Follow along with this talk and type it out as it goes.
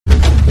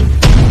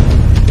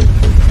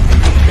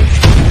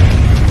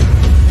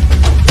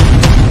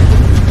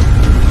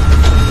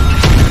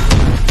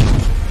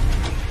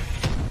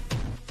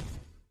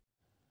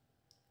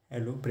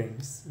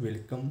Friends,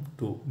 welcome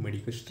to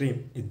मेडिकोस्ट्रीम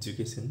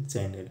education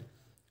channel.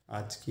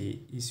 आज के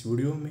इस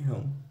वीडियो में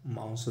हम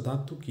मांस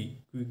धातु की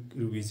क्विक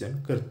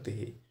रिवीजन करते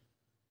हैं।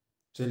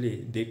 चलिए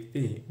देखते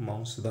हैं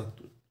मांस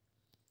धातु।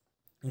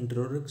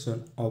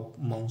 इंट्रोडक्शन ऑफ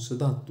मांस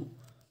धातु।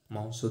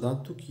 मांस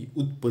धातु की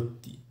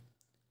उत्पत्ति।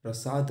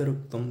 रसाद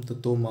रक्तम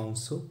ततो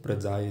मांस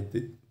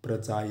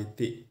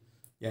प्रजायते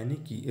यानी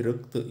कि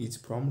रक्त इज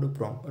फॉर्म्ड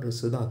फ्रॉम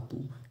रस धातु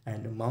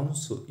एंड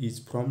मांस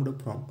इज फॉर्म्ड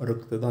फ्रॉम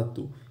रक्त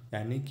धातु,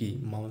 यानी कि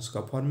मांस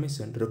का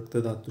फॉर्मेशन रक्त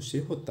धातु से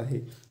होता है।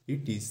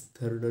 इट इज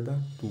थर्ड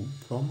धातु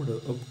फॉर्म्ड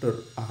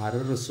आफ्टर आहार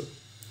रस।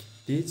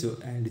 तेज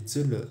एंड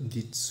जल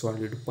this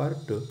solid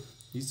part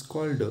is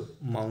called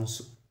मांस।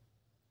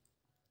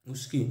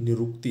 उसकी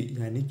निरुक्ति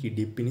यानी कि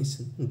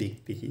डेफिनेशन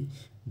देखते हैं।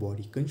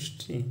 Body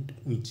constraint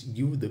which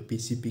give the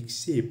specific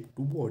shape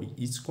to body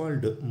is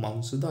called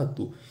मांस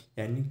धातु,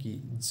 यानी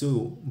कि जो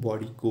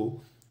बॉडी को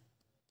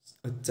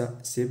अच्छा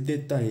शेप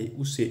देता है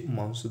उसे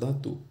मांस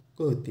धातु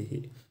कहते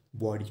हैं।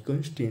 Body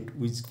constraint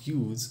which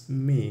gives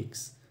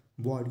makes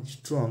body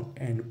strong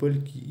and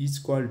bulky is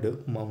called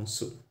मांस।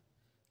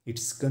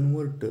 It's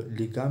convert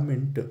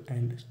ligament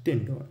and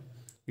tendon.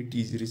 It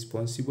is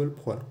responsible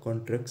for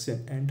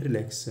contraction and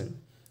रिलैक्शन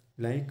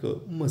like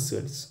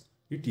muscles.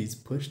 It is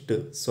first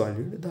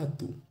solid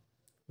धातु।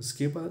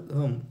 उसके बाद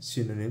हम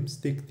सिनोनिम्स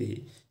देखते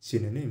हैं।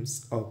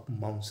 सिनोनिम्स ऑफ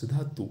मांस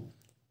धातु।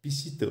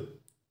 पिशित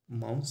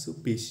मांस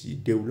पेशी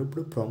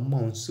डेवलप्ड फ्रॉम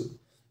मांस,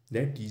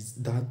 that is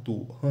धातु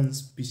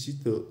हंस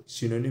पिशित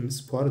synonyms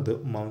for the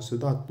मांस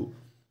धातु।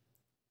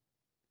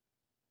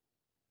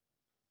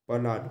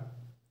 Palad,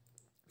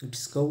 it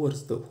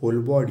covers the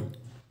whole body.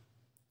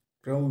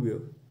 Kravya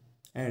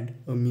and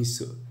amis,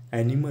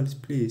 animal's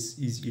flesh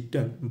is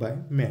eaten by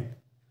man.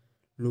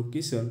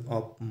 Location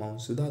of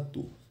मांस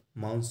धातु।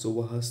 मांस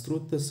वह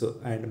स्रोत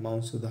एंड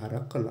मांस धारा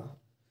कला।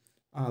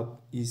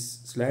 आप इस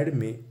स्लाइड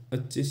में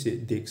अच्छे से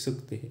देख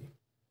सकते हैं।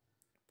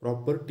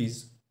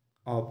 प्रॉपर्टीज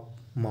ऑफ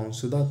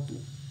मांस धातु।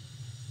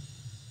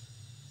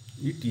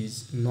 It is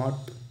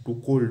not to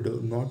cold,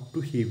 not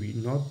to heavy,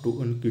 not to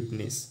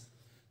अनक्विकनेस।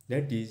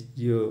 That is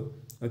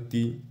यह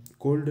अति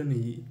कोल्ड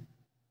नहीं,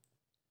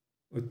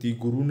 अति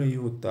गुरु नहीं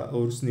होता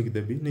और स्निग्ध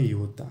भी नहीं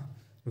होता।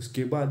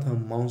 उसके बाद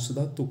हम मांस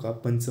धातु का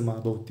पंचमा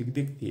भौतिक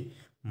देखते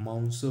हैं।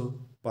 मांस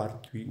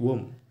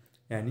पार्थिवम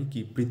यानी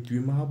कि पृथ्वी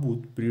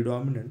महाभूत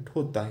प्रिडोमिनेंट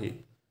होता है।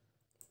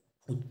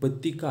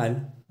 उत्पत्ति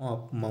काल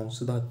ऑफ मांस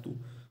धातु।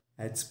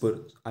 As per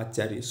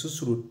Acharya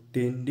Sushruta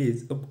 10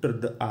 days after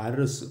the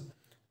आरस।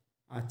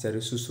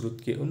 आचार्य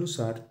सुश्रुत के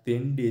अनुसार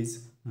 10 days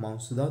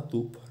मांस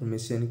धातु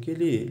फॉर्मेशन के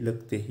लिए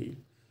लगते हैं।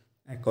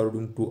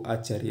 According to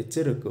Acharya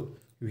Charak,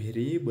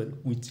 variable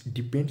which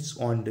depends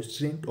on the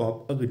strength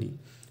of अग्नि।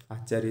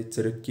 आचार्य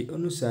चरक के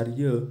अनुसार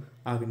यह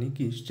अग्नि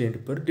की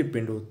स्ट्रेंथ पर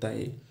डिपेंड होता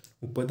है।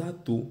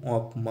 उपधातु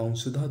ऑफ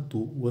मांस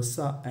धातु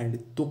वसा एंड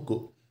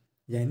त्वक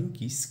यानी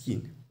कि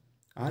स्किन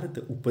आर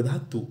द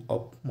उपधातु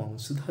ऑफ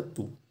मांस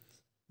धातु।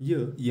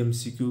 यह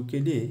एमसीक्यू के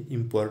लिए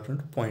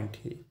इम्पोर्टेंट पॉइंट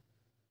है।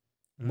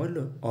 मल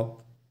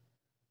ऑफ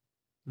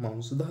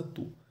मांस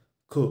धातु।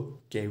 ख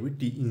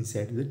कैविटी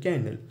इनसाइड द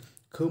कैनल।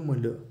 ख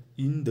मल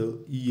in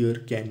the year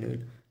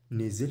canal,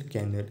 nasal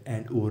canal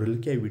and oral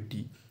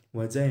cavity,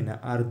 vagina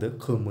are the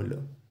ख मल।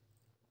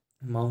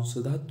 मांस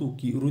धातु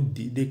की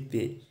वृद्धि देखते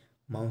हैं।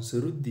 मांस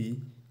वृद्धि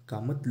का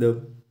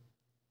मतलब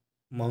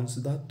मांस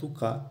धातु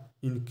का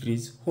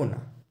इंक्रीज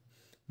होना।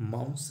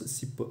 मांस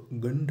सिप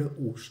गंड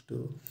ओष्ठ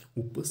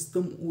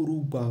उपस्तम उरु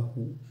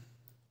बाहु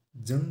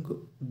जंग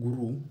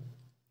गुरु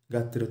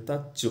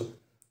गात्रताच।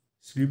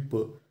 स्लिप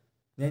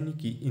यानी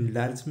कि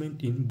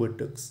इनलार्जमेंट इन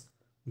बटक्स।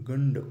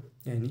 गंड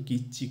यानी कि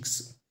चिक्स।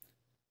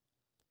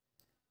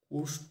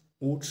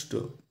 ओष्ठ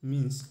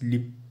means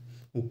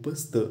lip.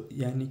 उपस्थ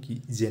यानी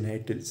कि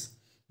genitals.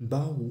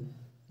 Bahu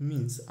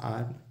means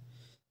arm.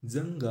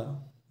 Janga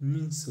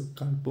means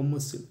calf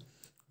muscle.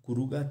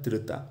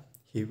 गुरुगात्रता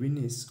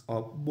heaviness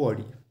of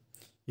body.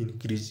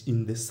 Increase in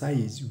the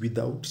size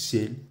without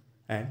cell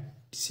and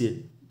cell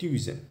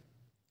division.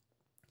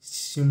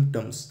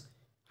 Symptoms: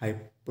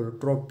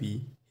 hypertrophy,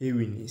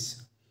 heaviness.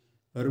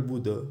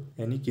 अर्बुद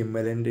यानी कि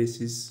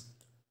मेलेंजेसिस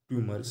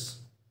ट्यूमर्स।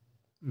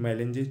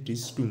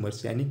 मेलेंजेटिस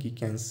ट्यूमर्स यानी कि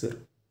कैंसर।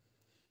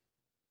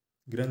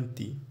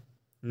 ग्रंथि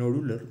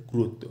nodular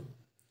growth.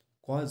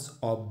 Cause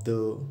of the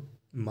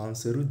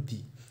मांस वृद्धि: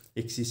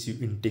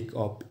 excessive intake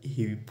of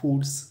heavy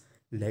foods,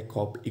 lack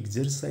of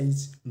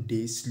exercise,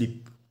 day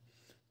sleep.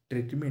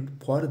 Treatment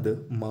for the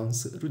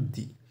मांस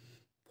वृद्धि।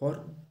 For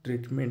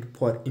treatment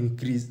for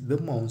increase the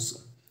मांस,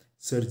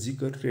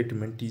 surgical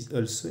treatment is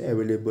also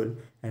available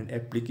and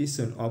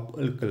application of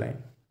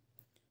alkaline.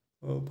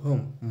 अब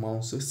हम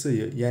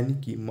मांसक्षय यानी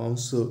कि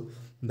मांस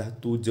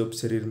धातु जब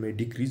शरीर में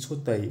डिक्रीज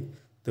होता है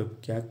तब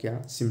क्या क्या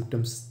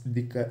सिम्टम्स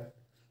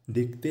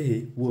देखते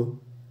हैं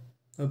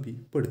वह अभी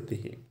पढ़ते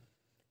हैं।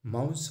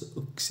 मांस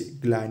अक्ष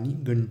ग्लानि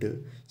गंड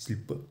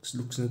शिल्प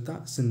सूक्ष्मता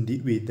संधि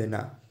वेदना।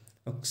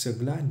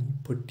 अक्षग्लानि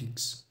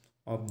फटिग्स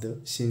ऑफ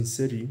द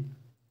सेंसरी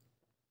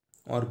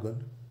ऑर्गन।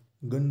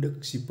 गंड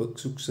क्षिपक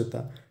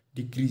सूक्ष्मता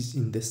decrease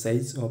in the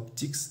size of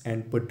chicks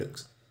and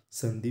buttocks.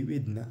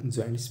 संधिवेदना,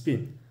 joint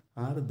pain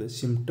are the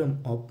symptom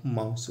of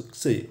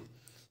मांसक्षय।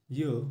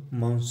 यह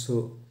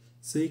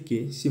मांसक्षय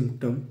के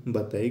सिम्टम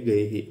बताए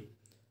गए हैं।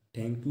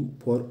 Thank you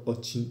for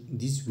watching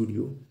this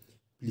video.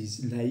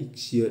 Please like,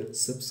 share,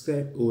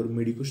 subscribe और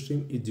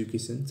मेडिकोस्ट्रीम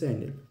एजुकेशन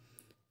चैनल।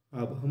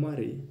 आप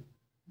हमारे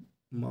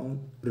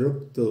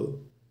रक्त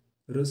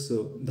रस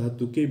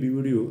धातु के भी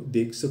वीडियो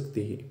देख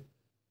सकते हैं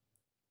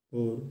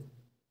और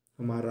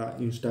हमारा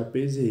इंस्टा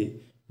पेज है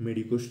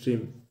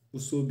मेडिकोस्ट्रीम,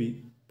 उसको भी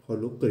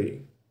फॉलो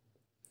करें।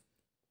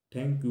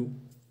 Thank you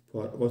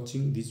for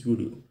watching this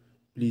video.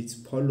 Please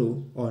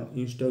follow on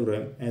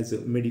Instagram as a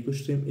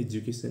Medicostream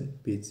education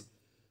page.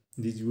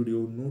 This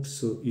video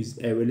notes is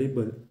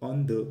available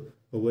on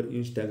our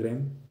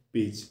Instagram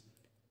page.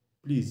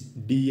 Please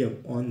DM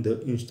on the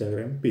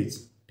Instagram page.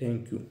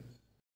 Thank you.